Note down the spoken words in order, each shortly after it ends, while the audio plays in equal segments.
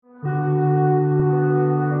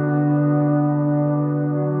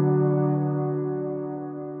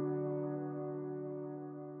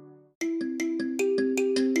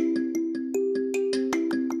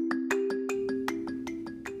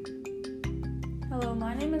Hello,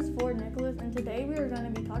 my name is Ford Nicholas, and today we are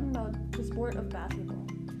going to be talking about the sport of basketball.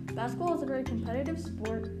 Basketball is a very competitive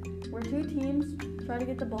sport where two teams try to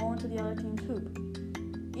get the ball into the other team's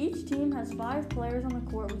hoop. Each team has 5 players on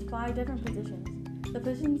the court with 5 different positions. The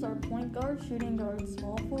positions are point guard, shooting guard,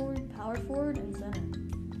 small forward, power forward, and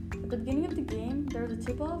center. At the beginning of the game, there is a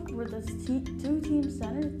tip-off where the two team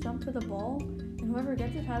centers jump for the ball, and whoever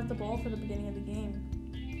gets it has the ball for the beginning of the game.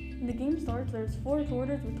 When the game starts, there's 4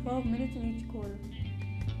 quarters with 12 minutes in each quarter.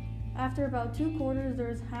 After about 2 quarters, there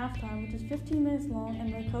is halftime, which is 15 minutes long,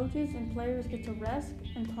 and the coaches and players get to rest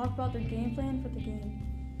and talk about their game plan for the game.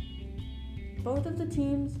 Both of the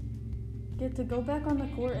teams get to go back on the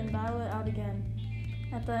court and battle it out again.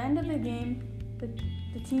 At the end of the game,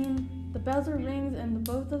 the buzzer rings and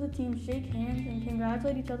both of the teams shake hands and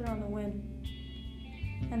congratulate each other on the win.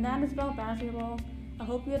 And that is about basketball. I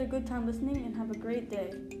hope you had a good time listening and have a great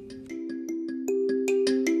day.